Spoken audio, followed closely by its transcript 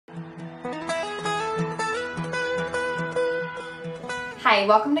Hi,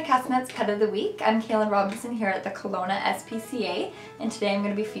 welcome to Castanet's Pet of the Week. I'm Kaylin Robinson here at the Kelowna SPCA, and today I'm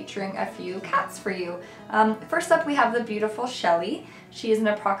going to be featuring a few cats for you. First up, we have the beautiful Shelly. She is an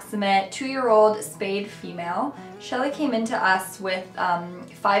approximate 2-year-old spayed female. Shelly came into us with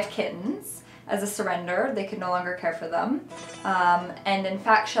 5 kittens as a surrender. They could no longer care for them. And in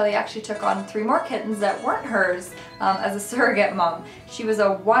fact, Shelly actually took on 3 more kittens that weren't hers as a surrogate mom. She was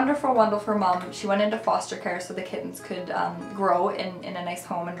a wonderful, wonderful mom. She went into foster care so the kittens could grow in a nice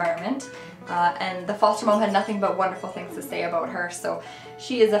home environment. And the foster mom had nothing but wonderful things to say about her. So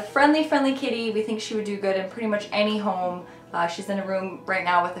she is a friendly, friendly kitty. We think she would do good in pretty much any home. She's in a room right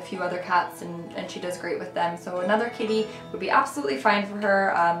now with a few other cats and she does great with them. So another kitty would be absolutely fine for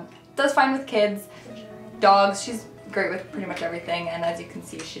her. Does fine with kids, dogs. She's great with pretty much everything, and as you can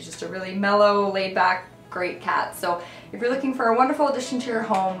see, she's just a really mellow, laid-back, great cat. So if you're looking for a wonderful addition to your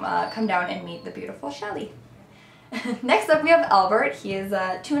home, come down and meet the beautiful Shelly. Next up, we have Albert. He is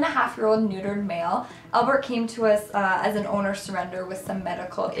a 2.5-year-old neutered male. Albert came to us as an owner surrender with some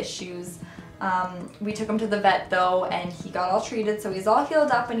medical issues. We took him to the vet though, and he got all treated, so he's all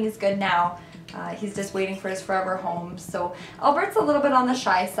healed up and he's good now. He's just waiting for his forever home. So Albert's a little bit on the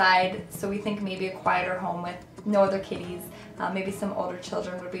shy side, so we think maybe a quieter home with no other kitties. Maybe some older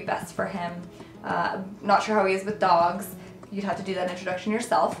children would be best for him. Not sure how he is with dogs. You'd have to do that introduction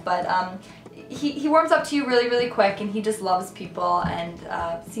yourself, but he warms up to you really, really quick, and he just loves people and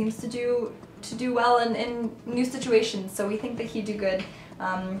seems to do well in new situations. So we think that he'd do good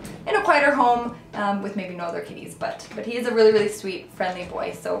in a quieter home with maybe no other kitties, but he is a really, really sweet, friendly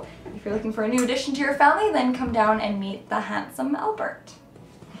boy. So if you're looking for a new addition to your family, then come down and meet the handsome Albert.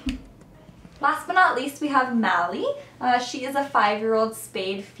 Last but not least, we have Mally. She is a 5-year-old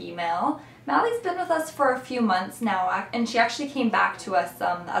spayed female. Mally's been with us for a few months now, and she actually came back to us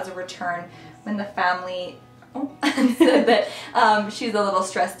as a return when the family said that she's a little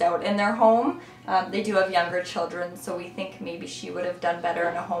stressed out in their home. They do have younger children, so we think maybe she would have done better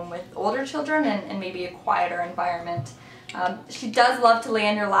in a home with older children and maybe a quieter environment. She does love to lay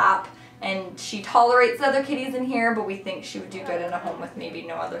on your lap, and she tolerates other kitties in here, but we think she would do good in a home with maybe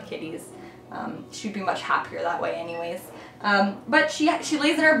no other kitties. She'd be much happier that way anyways. But she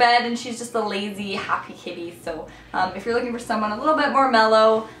lays in her bed and she's just a lazy, happy kitty. So if you're looking for someone a little bit more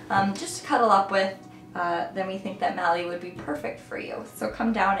mellow, just to cuddle up with, then we think that Mally would be perfect for you. So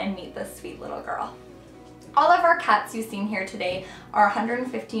come down and meet this sweet little girl. All of our cats you've seen here today are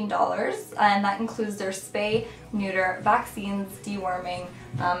 $115, and that includes their spay, neuter, vaccines, deworming,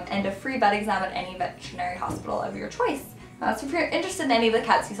 and a free vet exam at any veterinary hospital of your choice. So if you're interested in any of the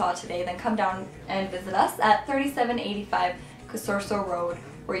cats you saw today, then come down and visit us at 3785 Casorso Road,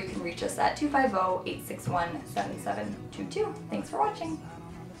 or you can reach us at 250-861-7722. Thanks for watching.